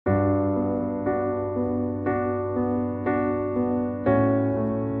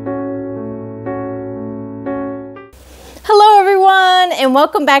and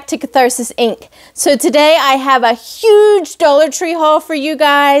welcome back to Catharsis Inc. So today I have a huge Dollar Tree haul for you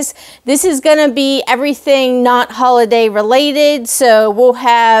guys. This is going to be everything not holiday related. So we'll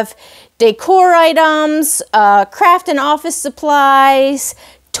have decor items, craft and office supplies,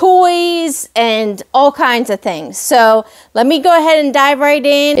 toys, and all kinds of things. So let me go ahead and dive right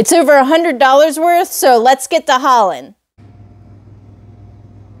in. It's over $100 worth, so let's get to hauling.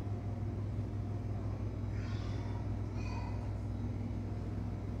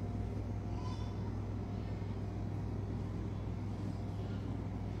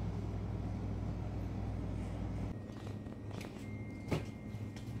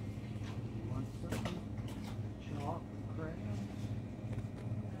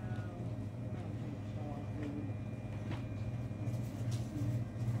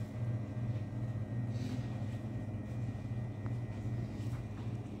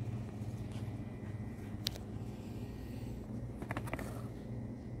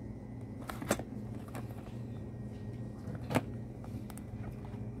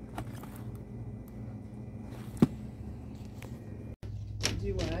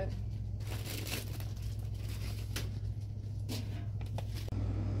 Do what?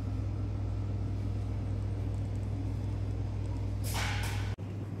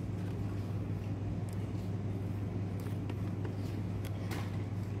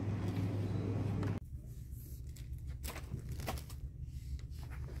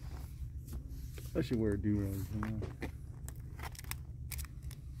 I should wear a do-rag.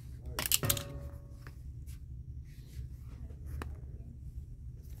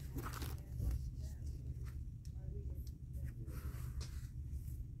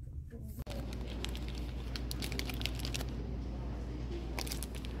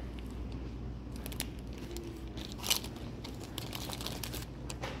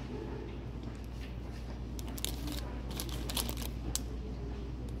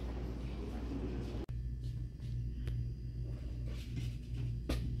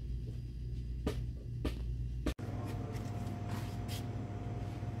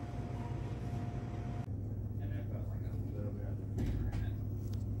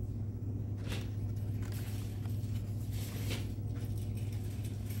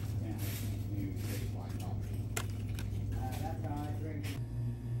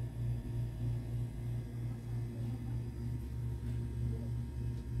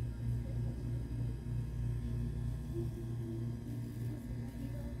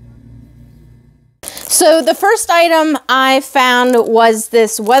 So the first item I found was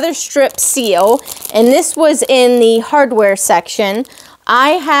this weather strip seal, and this was in the hardware section. I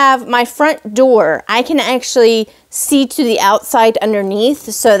have my front door. I can actually see to the outside underneath,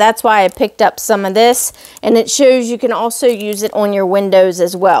 so that's why I picked up some of this, and it shows you can also use it on your windows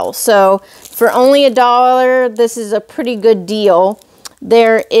as well. So for only $1, this is a pretty good deal.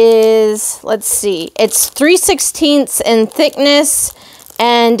 There is, let's see, it's 3/16 in thickness,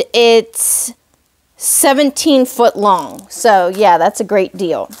 and it's 17 foot long. So yeah, that's a great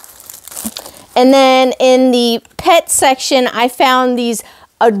deal. And then in the pet section, I found these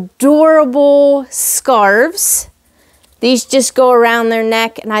adorable scarves. These just go around their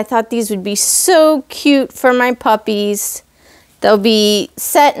neck, and I thought these would be so cute for my puppies. They'll be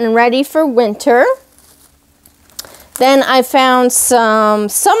set and ready for winter. Then I found some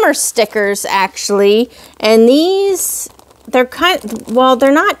summer stickers actually, and these, they're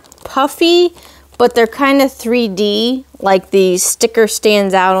they're not puffy, but they're kind of 3D, like the sticker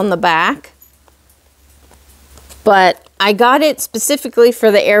stands out on the back. But I got it specifically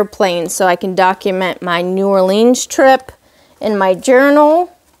for the airplane so I can document my New Orleans trip in my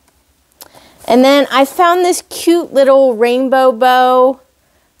journal. And then I found this cute little rainbow bow.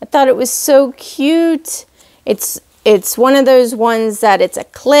 I thought it was so cute. It's one of those ones that it's a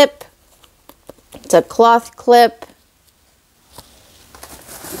clip. It's a cloth clip.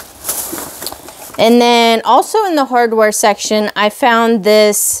 And then also in the hardware section, I found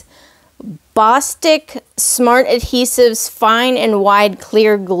this Bostik Smart Adhesives Fine and Wide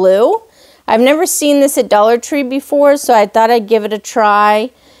Clear Glue. I've never seen this at Dollar Tree before, so I thought I'd give it a try.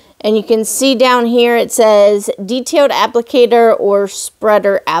 And you can see down here it says Detailed Applicator or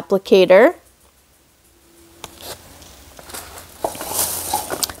Spreader Applicator.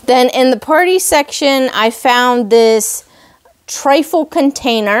 Then in the party section, I found this trifle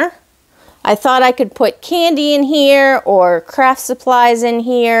container. I thought I could put candy in here or craft supplies in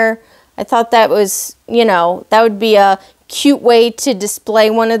here. I thought that was, you know, that would be a cute way to display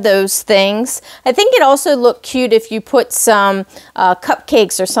one of those things. I think it also looked cute if you put some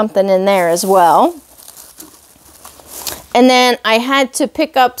cupcakes or something in there as well. And then I had to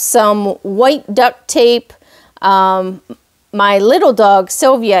pick up some white duct tape. my little dog,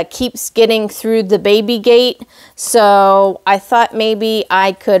 Sylvia, keeps getting through the baby gate. So I thought maybe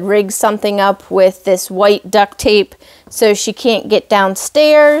I could rig something up with this white duct tape so she can't get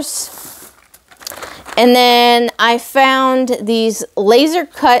downstairs. And then I found these laser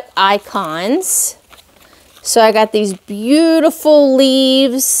cut icons. So I got these beautiful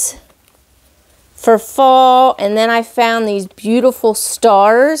leaves for fall. And then I found these beautiful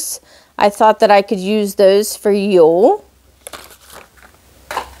stars. I thought that I could use those for Yule.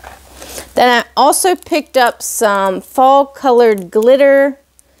 Then I also picked up some fall colored glitter.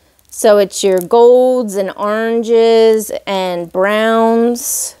 So it's your golds and oranges and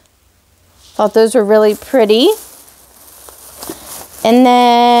browns. Thought those were really pretty. And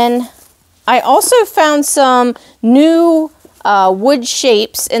then I also found some new wood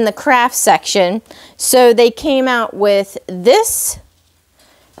shapes in the craft section. So they came out with this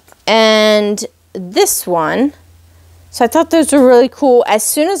and this one. So I thought those were really cool. As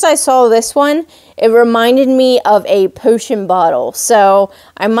soon as I saw this one, it reminded me of a potion bottle. So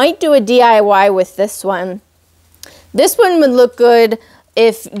I might do a DIY with this one. This one would look good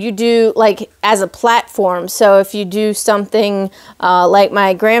if you do like as a platform. So if you do something like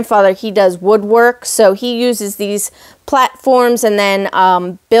my grandfather, he does woodwork. So he uses these platforms and then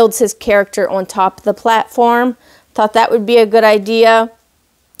builds his character on top of the platform. Thought that would be a good idea.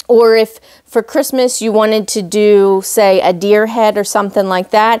 Or if for Christmas you wanted to do, say, a deer head or something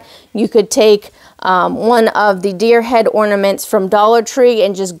like that, you could take one of the deer head ornaments from Dollar Tree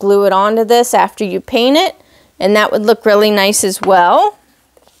and just glue it onto this after you paint it. And that would look really nice as well.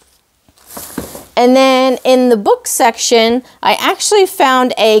 And then in the book section, I actually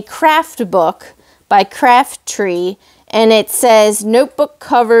found a craft book by Craft Tree. And it says notebook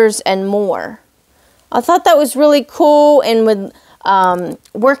covers and more. I thought that was really cool and would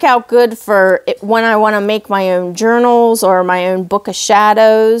work out good for when I want to make my own journals or my own book of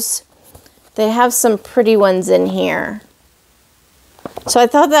shadows. They have some pretty ones in here. So I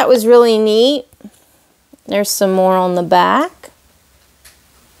thought that was really neat. There's some more on the back.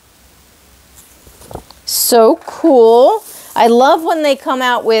 So cool. I love when they come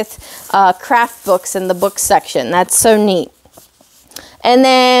out with craft books in the book section. That's so neat. And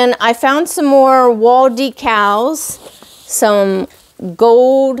then I found some more wall decals. Some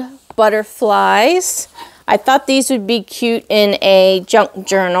gold butterflies. I thought these would be cute in a junk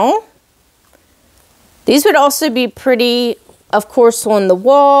journal. These would also be pretty, of course, on the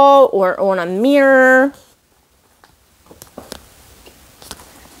wall or on a mirror.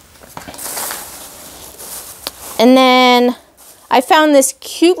 And then I found this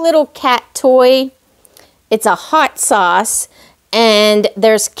cute little cat toy. It's a hot sauce and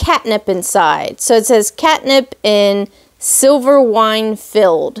there's catnip inside. So it says catnip in silver wine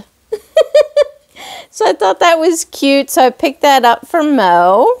filled. So I thought that was cute. So I picked that up for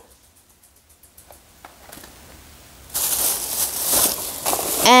Mo.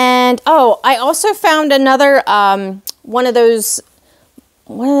 And oh, I also found another one of those,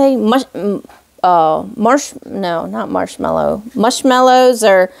 what are they? Mushmallows,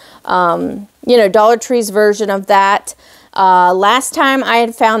 or you know, Dollar Tree's version of that. Last time I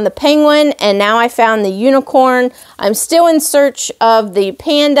had found the penguin and now I found the unicorn. I'm still in search of the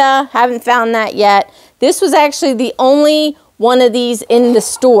panda. Haven't found that yet. This was actually the only one of these in the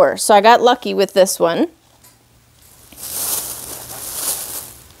store. So I got lucky with this one.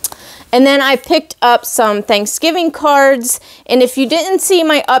 And then I picked up some Thanksgiving cards. And if you didn't see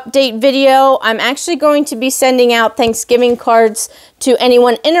my update video, I'm actually going to be sending out Thanksgiving cards to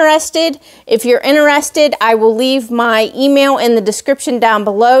anyone interested. If you're interested, I will leave my email in the description down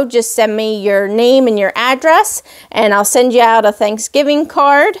below. Just send me your name and your address, and I'll send you out a Thanksgiving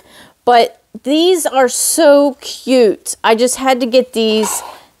card. But these are so cute. I just had to get these.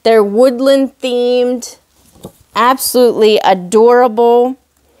 They're woodland themed. Absolutely adorable.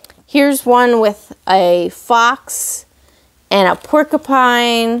 Here's one with a fox and a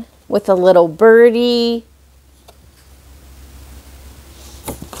porcupine with a little birdie.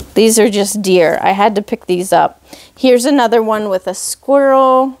 These are just deer. I had to pick these up. Here's another one with a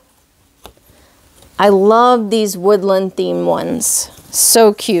squirrel. I love these woodland theme ones.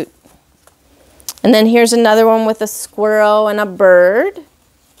 So cute. And then here's another one with a squirrel and a bird.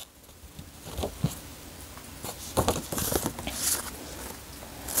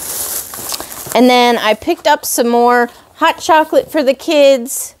 And then I picked up some more hot chocolate for the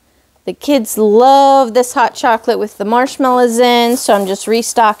kids. The kids love this hot chocolate with the marshmallows in, so I'm just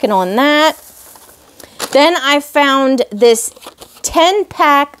restocking on that. Then I found this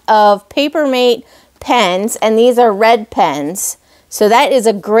 10-pack of Papermate pens, and these are red pens. So that is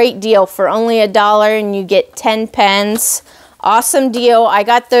a great deal for only $1, and you get 10 pens. Awesome deal. I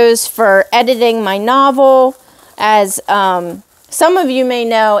got those for editing my novel. As some of you may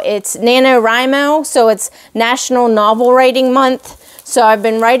know, it's NaNoWriMo, so it's National Novel Writing Month. So I've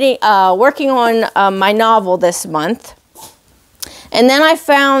been working on my novel this month. And then I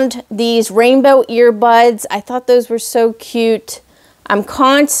found these rainbow earbuds. I thought those were so cute. I'm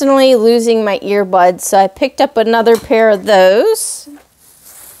constantly losing my earbuds, so I picked up another pair of those.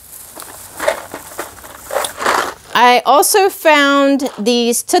 I also found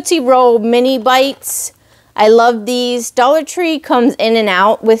these Tootsie Roll Mini Bites. I love these. Dollar Tree comes in and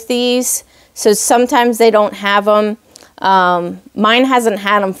out with these, so sometimes they don't have them. Mine hasn't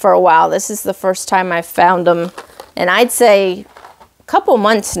had them for a while. This is the first time I've found them, and I'd say a couple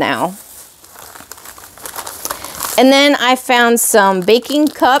months now. And then I found some baking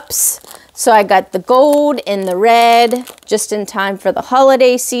cups. So I got the gold and the red just in time for the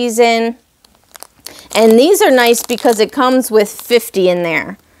holiday season. And these are nice because it comes with 50 in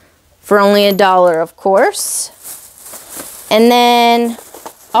there for only $1, of course. And then,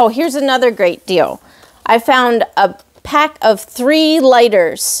 oh, here's another great deal. I found a pack of 3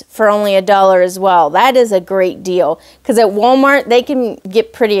 lighters for only $1 as well. That is a great deal because at Walmart they can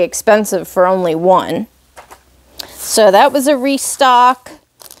get pretty expensive for only 1. So that was a restock.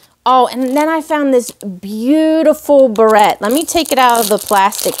 Oh, and then I found this beautiful barrette. Let me take it out of the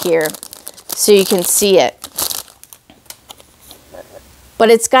plastic here so you can see it. But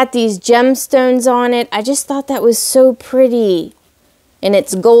it's got these gemstones on it. I just thought that was so pretty. And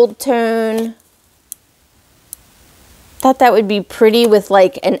it's gold tone. Thought that would be pretty with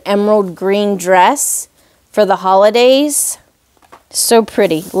like an emerald green dress for the holidays. So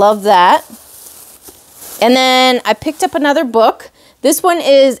pretty. Love that. And then I picked up another book. This one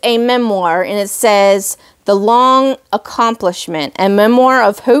is a memoir, and it says, The Long Accomplishment, a memoir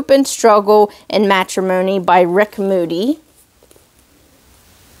of hope and struggle in matrimony by Rick Moody.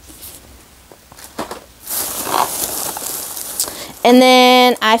 And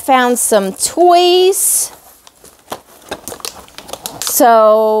then I found some toys.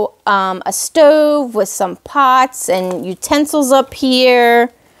 So a stove with some pots and utensils up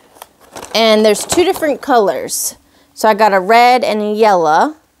here. And there's 2 different colors. So I got a red and a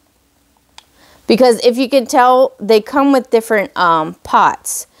yellow. Because if you can tell, they come with different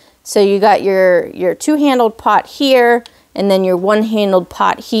pots. So you got your 2-handled pot here, and then your 1-handled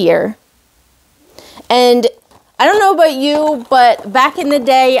pot here. And I don't know about you, but back in the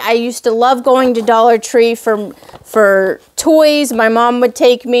day, I used to love going to Dollar Tree for toys. My mom would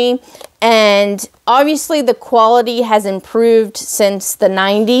take me. And obviously the quality has improved since the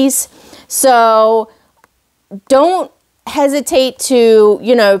 90s. So don't hesitate to,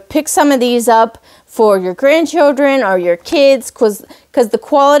 you know, pick some of these up for your grandchildren or your kids because the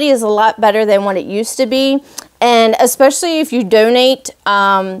quality is a lot better than what it used to be. And especially if you donate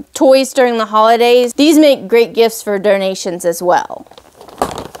toys during the holidays, these make great gifts for donations as well.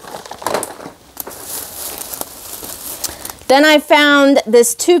 Then I found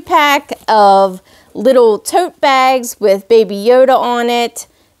this 2-pack of little tote bags with Baby Yoda on it.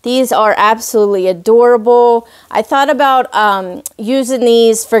 These are absolutely adorable. I thought about using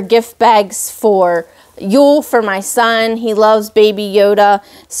these for gift bags for Yule for my son. He loves Baby Yoda.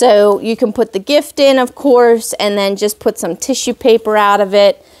 So you can put the gift in, of course, and then just put some tissue paper out of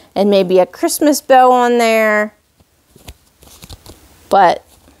it and maybe a Christmas bow on there. But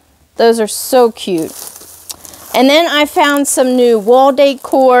those are so cute. And then I found some new wall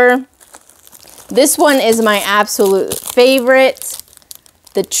decor. This one is my absolute favorite.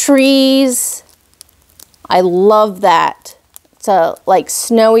 The trees, I love that. It's a like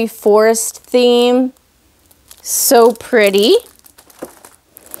snowy forest theme. So pretty.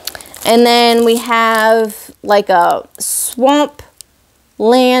 And then we have like a swamp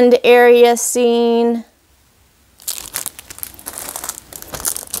land area scene.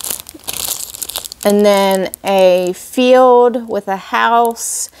 And then a field with a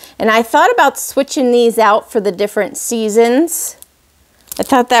house. And I thought about switching these out for the different seasons. I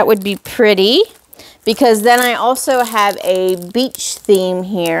thought that would be pretty because then I also have a beach theme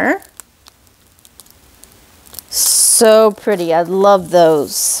here. So pretty. I love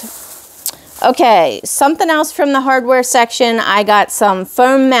those. Okay, something else from the hardware section. I got some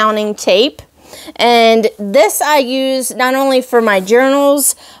foam mounting tape. And this I use not only for my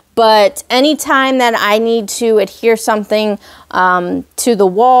journals, but anytime that I need to adhere something to the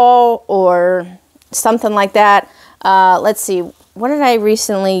wall or something like that. Let's see. What did I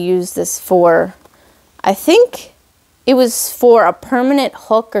recently use this for? I think it was for a permanent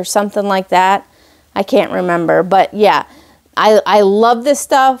hook or something like that. I can't remember. But yeah, I love this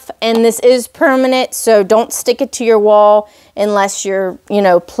stuff, and this is permanent, so don't stick it to your wall unless you're, you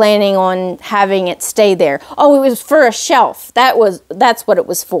know, planning on having it stay there. Oh, it was for a shelf. That's what it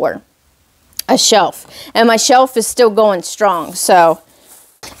was for. A shelf. And my shelf is still going strong, so.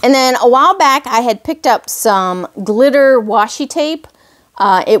 And then a while back, I had picked up some glitter washi tape.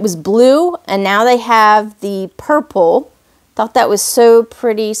 It was blue, and now they have the purple. Thought that was so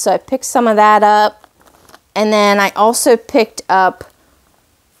pretty, so I picked some of that up. And then I also picked up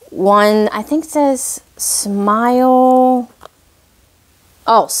one, I think it says Smile.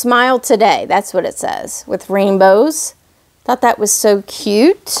 Oh, Smile Today. That's what it says, with rainbows. Thought that was so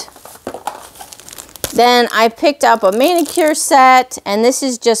cute. Then I picked up a manicure set, and this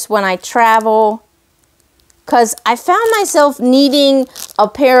is just when I travel, because I found myself needing a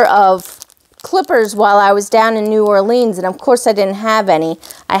pair of clippers while I was down in New Orleans, and of course I didn't have any.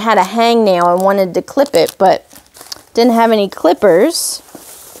 I had a hangnail and wanted to clip it, but didn't have any clippers.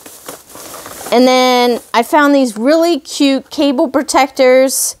 And then I found these really cute cable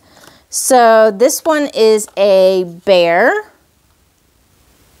protectors. So this one is a bear.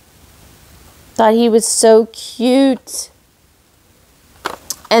 Thought he was so cute.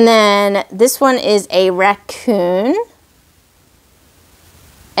 And then this one is a raccoon.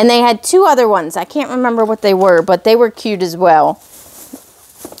 And they had two other ones. I can't remember what they were, but they were cute as well.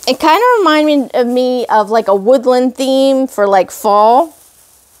 It kind of reminded me of like a woodland theme for like fall.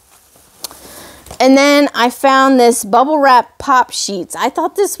 And then I found this bubble wrap pop sheets. I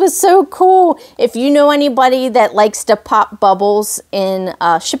thought this was so cool. If you know anybody that likes to pop bubbles in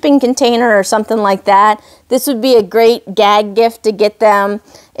a shipping container or something like that, this would be a great gag gift to get them.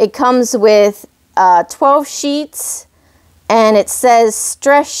 It comes with 12 sheets. And it says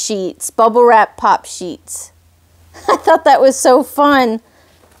stress sheets, bubble wrap pop sheets. I thought that was so fun.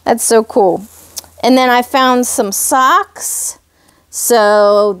 That's so cool. And then I found some socks.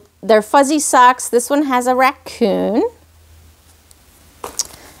 So they're fuzzy socks. This one has a raccoon.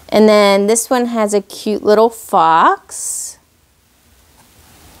 And then this one has a cute little fox.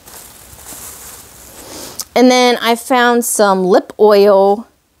 And then I found some lip oil.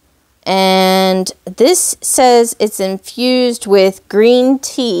 And this says it's infused with green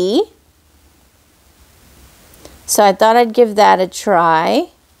tea. So I thought I'd give that a try.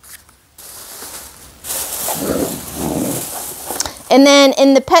 And then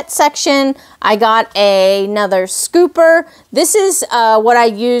in the pet section, I got another scooper. This is what I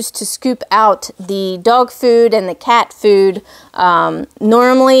use to scoop out the dog food and the cat food.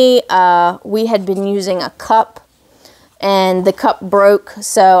 Normally, we had been using a cup, and the cup broke,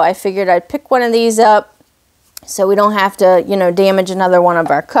 so I figured I'd pick one of these up so we don't have to, you know, damage another one of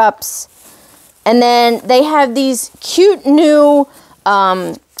our cups. And then they have these cute new,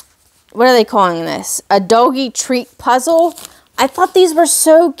 what are they calling this? A doggy treat puzzle. I thought these were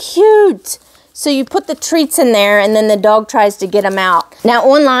so cute. So you put the treats in there, and then the dog tries to get them out. Now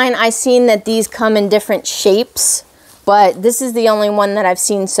online, I've seen that these come in different shapes, but this is the only one that I've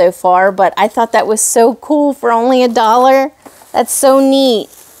seen so far. But I thought that was so cool for only $1. That's so neat.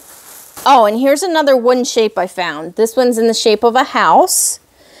 Oh, and here's another wooden shape I found. This one's in the shape of a house.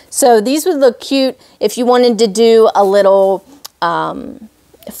 So these would look cute if you wanted to do a little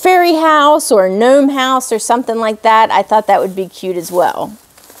fairy house or gnome house or something like that. I thought that would be cute as well.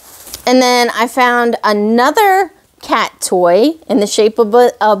 And then I found another cat toy in the shape of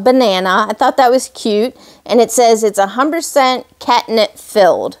a banana. I thought that was cute. And it says it's 100% catnip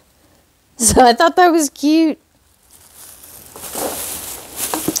filled. So I thought that was cute.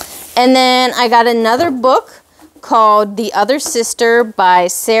 And then I got another book called The Other Sister by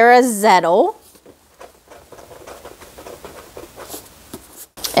Sarah Zettel.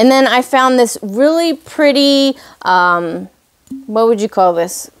 And then I found this really pretty, what would you call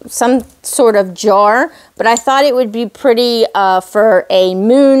this? Some sort of jar, but I thought it would be pretty for a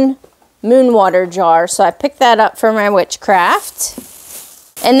moon water jar. So I picked that up for my witchcraft.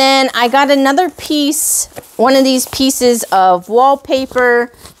 And then I got another piece, one of these pieces of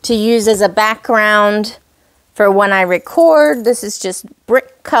wallpaper to use as a background for when I record. This is just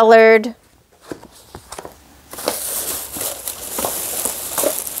brick colored.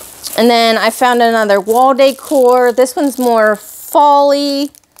 And then I found another wall decor. This one's more fall-y.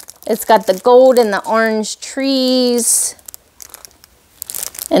 It's got the gold and the orange trees.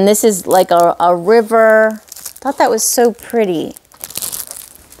 And this is like a river. Thought that was so pretty.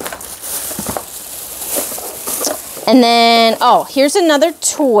 And then, oh, here's another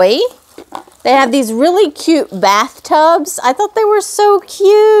toy. They have these really cute bathtubs. I thought they were so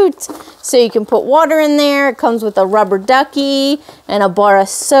cute. So you can put water in there. It comes with a rubber ducky and a bar of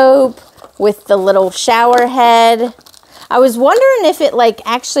soap with the little shower head. I was wondering if it like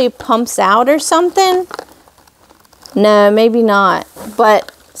actually pumps out or something. No, maybe not,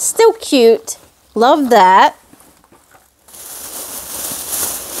 but still cute. Love that.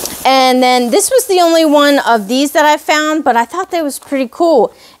 And then this was the only one of these that I found, but I thought that was pretty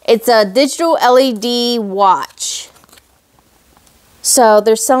cool. It's a digital LED watch. So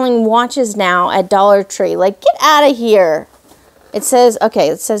they're selling watches now at Dollar Tree. Like, get out of here. It says, okay,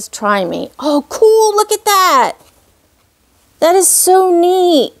 it says try me. Oh, cool, look at that. That is so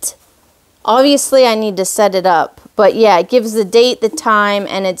neat. Obviously, I need to set it up. But yeah, it gives the date, the time,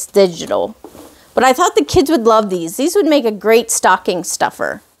 and it's digital. But I thought the kids would love these. These would make a great stocking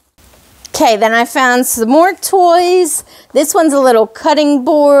stuffer. Okay, then I found some more toys. This one's a little cutting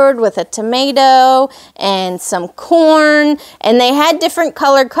board with a tomato and some corn. And they had different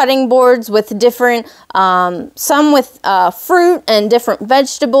color cutting boards with different, some with fruit and different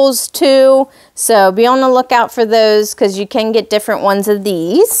vegetables too. So be on the lookout for those because you can get different ones of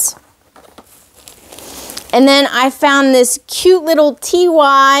these. And then I found this cute little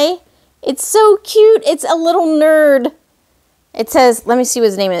TY. It's so cute. It's a little nerd. It says, let me see what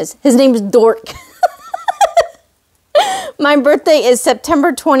his name is. His name is Dork. My birthday is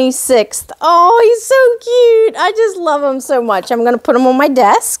September 26th. Oh, he's so cute. I just love him so much. I'm going to put him on my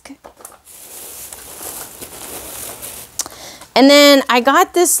desk. And then I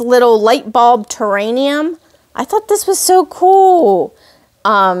got this little light bulb terrarium. I thought this was so cool.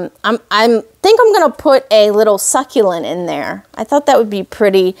 I think I'm going to put a little succulent in there. I thought that would be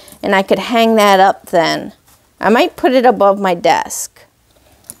pretty, and I could hang that up then. I might put it above my desk.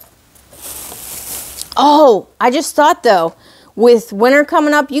 Oh, I just thought though, with winter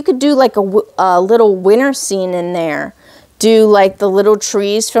coming up, you could do like a little winter scene in there. Do like the little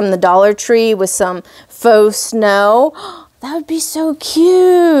trees from the Dollar Tree with some faux snow. That would be so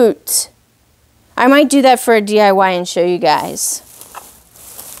cute. I might do that for a DIY and show you guys.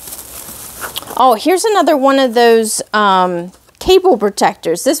 Oh, here's another one of those cable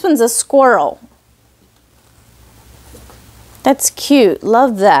protectors. This one's a squirrel. That's cute.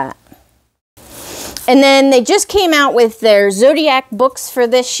 Love that. And then they just came out with their Zodiac books for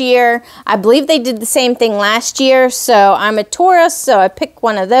this year. I believe they did the same thing last year. So I'm a Taurus, so I picked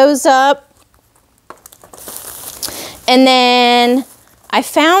one of those up. And then I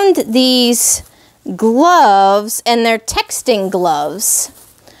found these gloves, and they're texting gloves.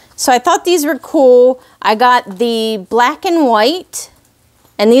 So I thought these were cool. I got the black and white,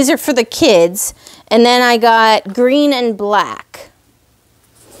 and these are for the kids. And then I got green and black.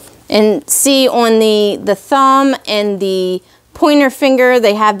 And see on the thumb and the pointer finger,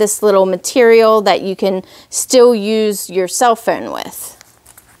 they have this little material that you can still use your cell phone with.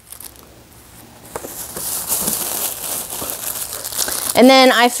 And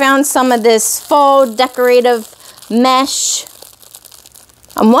then I found some of this fall decorative mesh.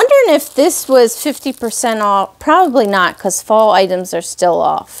 I'm wondering if this was 50% off. Probably not, because fall items are still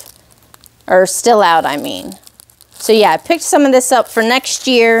off. Or still out, I mean. So yeah, I picked some of this up for next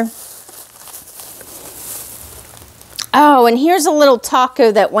year. Oh, and here's a little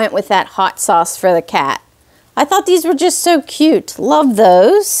taco that went with that hot sauce for the cat. I thought these were just so cute. Love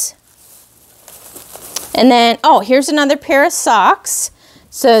those. And then, oh, here's another pair of socks.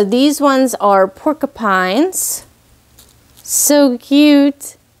 So these ones are porcupines. So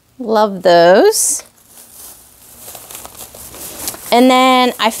cute. Love those. And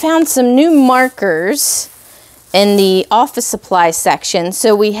then I found some new markers in the office supply section.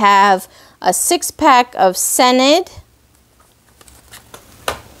 So we have a 6-pack of scented,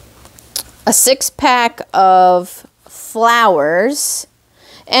 a 6-pack of flowers,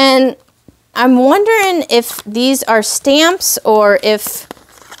 and I'm wondering if these are stamps or if,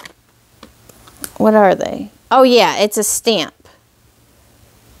 what are they? Oh yeah, it's a stamp.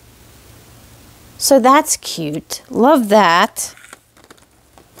 So that's cute. Love that.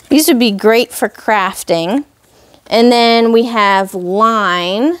 These would be great for crafting. And then we have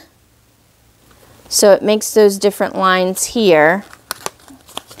line. So it makes those different lines here.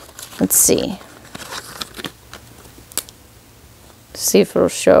 Let's see. See if it'll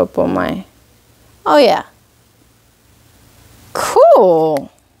show up on my... Oh yeah.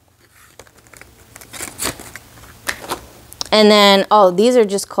 Cool. And then, oh, these are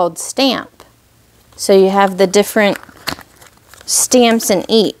just called stamp. So you have the different stamps in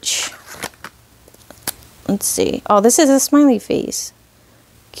each. Let's see. Oh, this is a smiley face.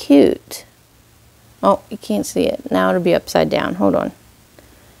 Cute. Oh, you can't see it. Now it'll be upside down. Hold on.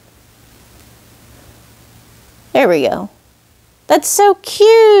 There we go. That's so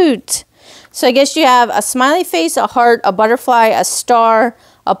cute. So I guess you have a smiley face, a heart, a butterfly, a star,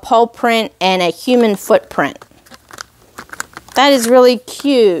 a paw print, and a human footprint. That is really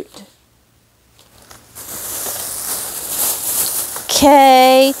cute.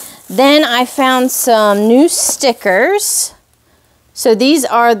 Okay, then I found some new stickers. So these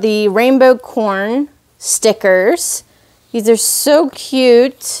are the rainbow corn stickers. These are so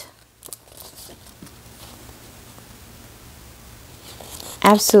cute.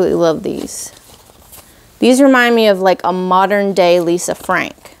 Absolutely love these. These remind me of like a modern day Lisa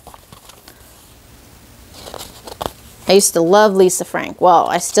Frank. I used to love Lisa Frank. Well,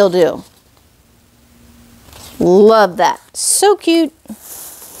 I still do. Love that. So cute.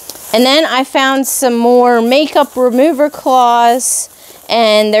 And then I found some more makeup remover claws.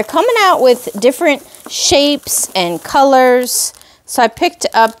 And they're coming out with different shapes and colors. So I picked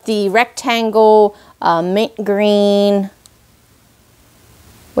up the rectangle mint green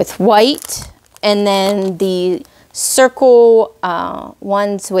with white. And then the circle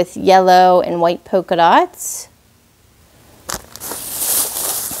ones with yellow and white polka dots.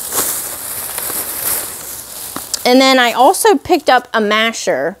 And then I also picked up a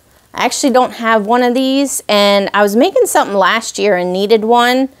masher. I actually don't have one of these, and I was making something last year and needed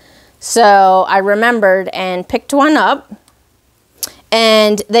one. So I remembered and picked one up.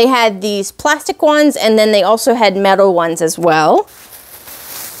 And they had these plastic ones, and then they also had metal ones as well.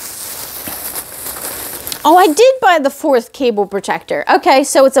 Oh, I did buy the 4th cable protector. Okay,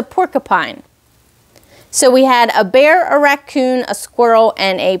 so it's a porcupine. So we had a bear, a raccoon, a squirrel,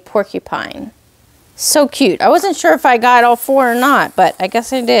 and a porcupine. So cute. I wasn't sure if I got all 4 or not, but I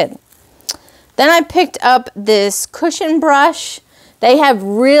guess I did. Then I picked up this cushion brush. They have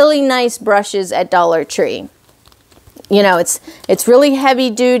really nice brushes at Dollar Tree. You know, it's really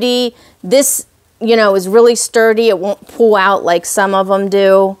heavy duty. This, you know, is really sturdy. It won't pull out like some of them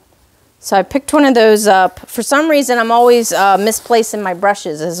do. So I picked one of those up. For some reason, I'm always misplacing my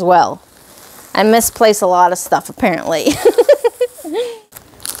brushes as well. I misplace a lot of stuff, apparently.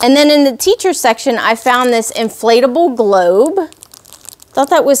 And then in the teacher section, I found this inflatable globe.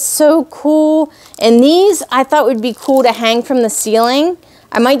 Thought that was so cool. And these I thought would be cool to hang from the ceiling.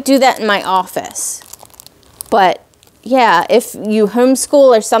 I might do that in my office. But yeah, if you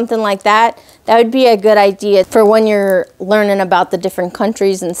homeschool or something like that, that would be a good idea for when you're learning about the different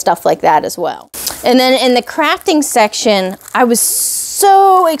countries and stuff like that as well. And then in the crafting section, I was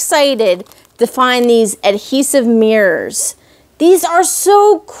so excited to find these adhesive mirrors. These are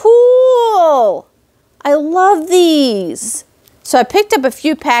so cool. I love these. So I picked up a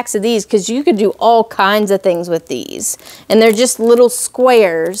few packs of these because you could do all kinds of things with these. And they're just little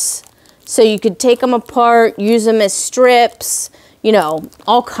squares. So you could take them apart, use them as strips, you know,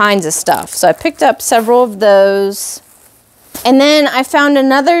 all kinds of stuff. So I picked up several of those. And then I found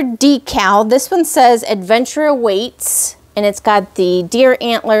another decal. This one says Adventure Awaits. And it's got the deer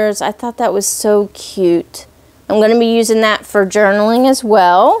antlers. I thought that was so cute. I'm going to be using that for journaling as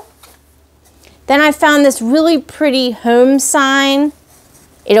well. Then I found this really pretty home sign.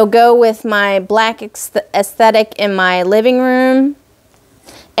 It'll go with my black aesthetic in my living room.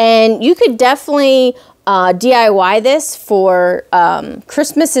 And you could definitely DIY this for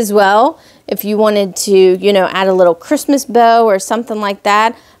Christmas as well. If you wanted to, you know, add a little Christmas bow or something like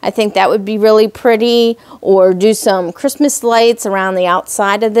that. I think that would be really pretty. Or do some Christmas lights around the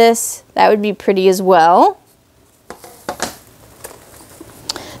outside of this. That would be pretty as well.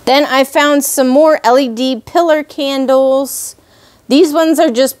 Then I found some more LED pillar candles. These ones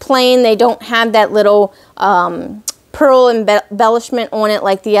are just plain. They don't have that little pearl embellishment on it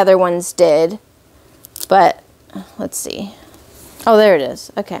like the other ones did. But let's see. Oh, there it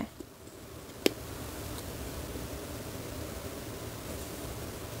is. Okay.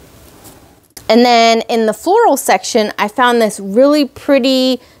 And then in the floral section, I found this really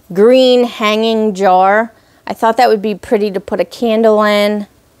pretty green hanging jar. I thought that would be pretty to put a candle in.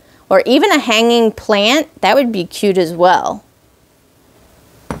 Or even a hanging plant, that would be cute as well.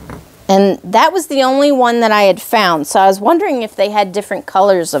 And that was the only one that I had found. So I was wondering if they had different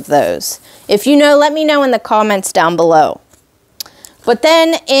colors of those. If you know, let me know in the comments down below. But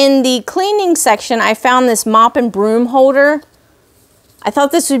then in the cleaning section, I found this mop and broom holder. I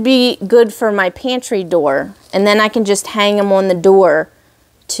thought this would be good for my pantry door. And then I can just hang them on the door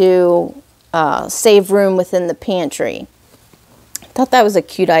to save room within the pantry. Thought that was a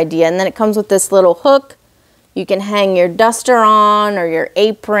cute idea. And then it comes with this little hook. You can hang your duster on or your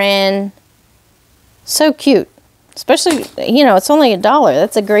apron. So cute. Especially, you know, it's only $1.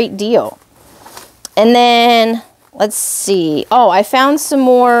 That's a great deal. And then, let's see. Oh, I found some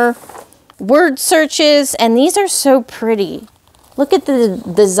more word searches. And these are so pretty. Look at the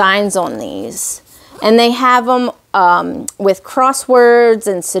designs on these. And they have them with crosswords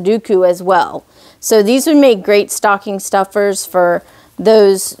and Sudoku as well. So these would make great stocking stuffers for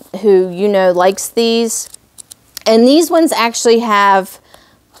those who, you know, likes these. And these ones actually have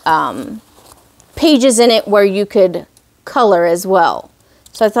pages in it where you could color as well.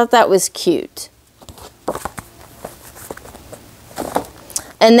 So I thought that was cute.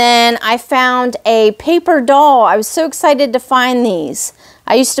 And then I found a paper doll. I was so excited to find these.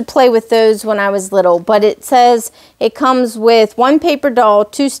 I used to play with those when I was little, but it says it comes with 1 paper doll,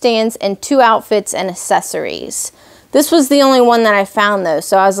 2 stands, and 2 outfits and accessories. This was the only one that I found though,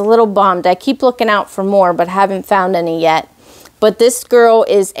 so I was a little bummed. I keep looking out for more, but haven't found any yet. But this girl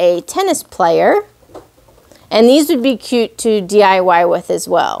is a tennis player, and these would be cute to DIY with as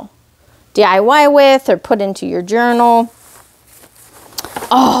well. DIY with or put into your journal.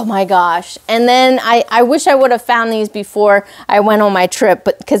 Oh my gosh. And then I wish I would have found these before I went on my trip,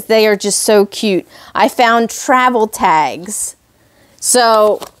 but because they are just so cute. I found travel tags.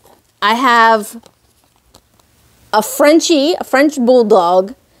 So I have a Frenchie, a French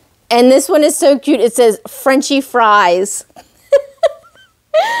bulldog, and this one is so cute. It says Frenchie fries.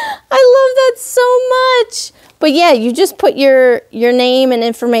 I love that so much. But yeah, you just put your name and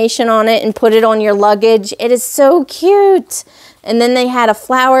information on it and put it on your luggage. It is so cute. And then they had a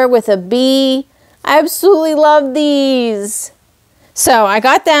flower with a bee. I absolutely love these. So I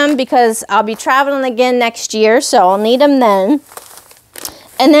got them because I'll be traveling again next year, so I'll need them then.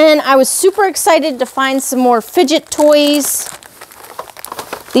 And then I was super excited to find some more fidget toys.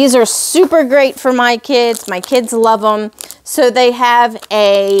 These are super great for my kids. My kids love them. So they have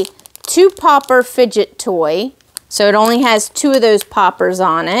a 2-popper fidget toy. So it only has 2 of those poppers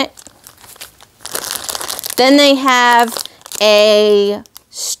on it. Then they have a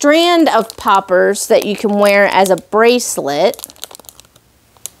strand of poppers that you can wear as a bracelet.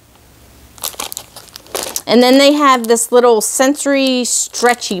 And then they have this little sensory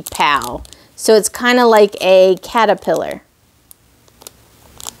stretchy pal. So it's kind of like a caterpillar.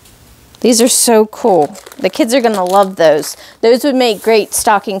 These are so cool. The kids are going to love those. Those would make great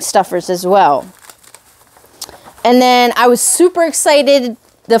stocking stuffers as well. And then I was super excited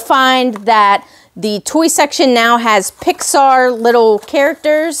to find that the toy section now has Pixar little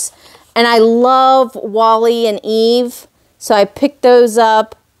characters, and I love Wall-E and Eve, so I picked those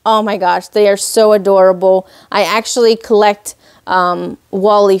up. Oh my gosh, they are so adorable. I actually collect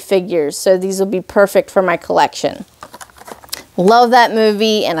Wall-E figures, so these will be perfect for my collection. Love that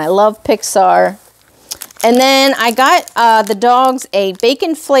movie, and I love Pixar. And then I got the dogs a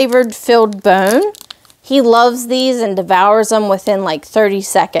bacon-flavored filled bone. He loves these and devours them within like 30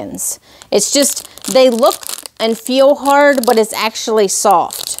 seconds. It's just, they look and feel hard, but it's actually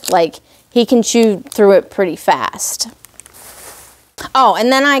soft. Like, he can chew through it pretty fast. Oh,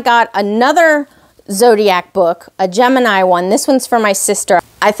 and then I got another Zodiac book, a Gemini one. This one's for my sister.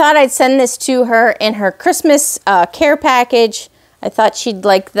 I thought I'd send this to her in her Christmas care package. I thought she'd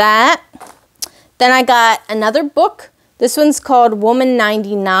like that. Then I got another book. This one's called Woman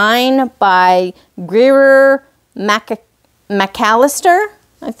 99 by Greer McAllister,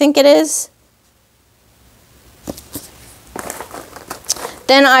 I think it is.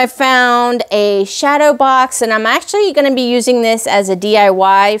 Then I found a shadow box, and I'm actually going to be using this as a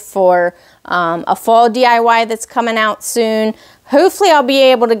DIY for a fall DIY that's coming out soon. Hopefully I'll be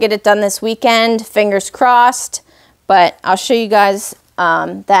able to get it done this weekend, fingers crossed, but I'll show you guys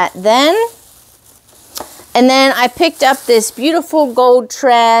that then. And then I picked up this beautiful gold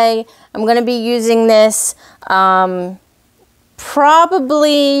tray. I'm going to be using this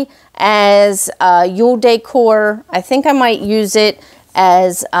probably as Yule decor. I think I might use it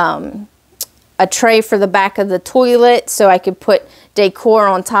as a tray for the back of the toilet so I could put decor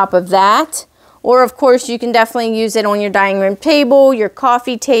on top of that. Or of course you can definitely use it on your dining room table, your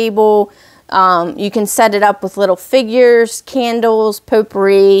coffee table. You can set it up with little figures, candles,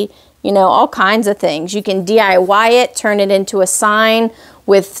 potpourri, you know, all kinds of things. You can DIY it, turn it into a sign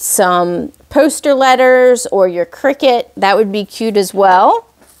with some poster letters or your Cricut. That would be cute as well.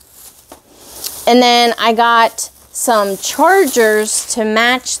 And then I got some chargers to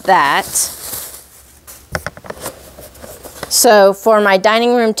match that. So for my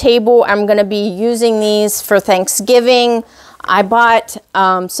dining room table, I'm going to be using these for Thanksgiving. I bought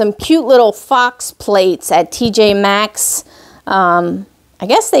some cute little fox plates at TJ Maxx. I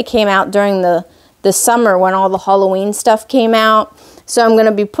guess they came out during the summer when all the Halloween stuff came out. So I'm going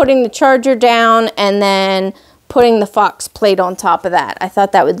to be putting the charger down and then putting the fox plate on top of that. I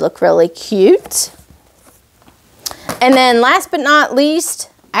thought that would look really cute. And then last but not least,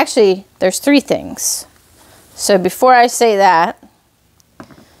 actually there's 3 things. So before I say that,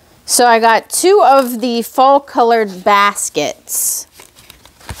 so I got 2 of the fall colored baskets.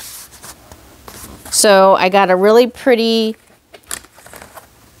 So I got a really pretty,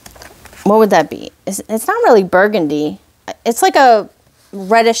 what would that be? It's not really burgundy. It's like a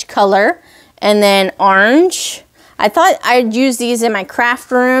reddish color, and then orange. I thought I'd use these in my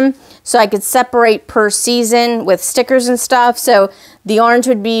craft room so I could separate per season with stickers and stuff. So the orange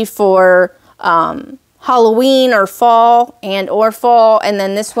would be for Halloween or fall and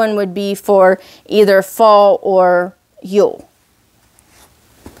then this one would be for either fall or Yule.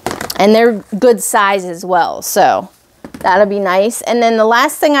 And they're good size as well, so that'll be nice. And then the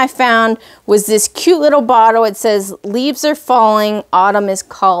last thing I found was this cute little bottle. It says, "Leaves are falling, autumn is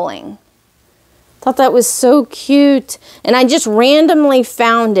calling." Thought that was so cute. And I just randomly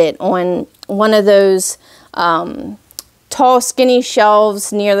found it on one of those tall, skinny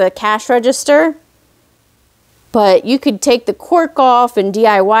shelves near the cash register. But you could take the cork off and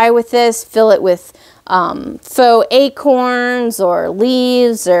DIY with this, fill it with faux acorns or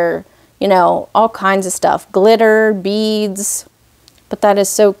leaves or, you know, all kinds of stuff. Glitter, beads. But that is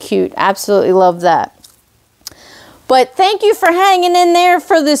so cute. Absolutely love that. But thank you for hanging in there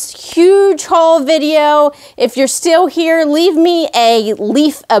for this huge haul video. If you're still here, leave me a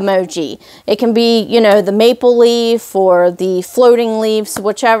leaf emoji. It can be, you know, the maple leaf or the floating leaves,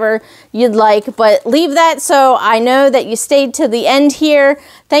 whichever you'd like. But leave that so I know that you stayed to the end here.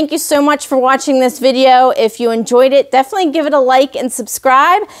 Thank you so much for watching this video. If you enjoyed it, definitely give it a like and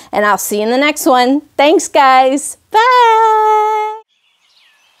subscribe. And I'll see you in the next one. Thanks, guys. Bye.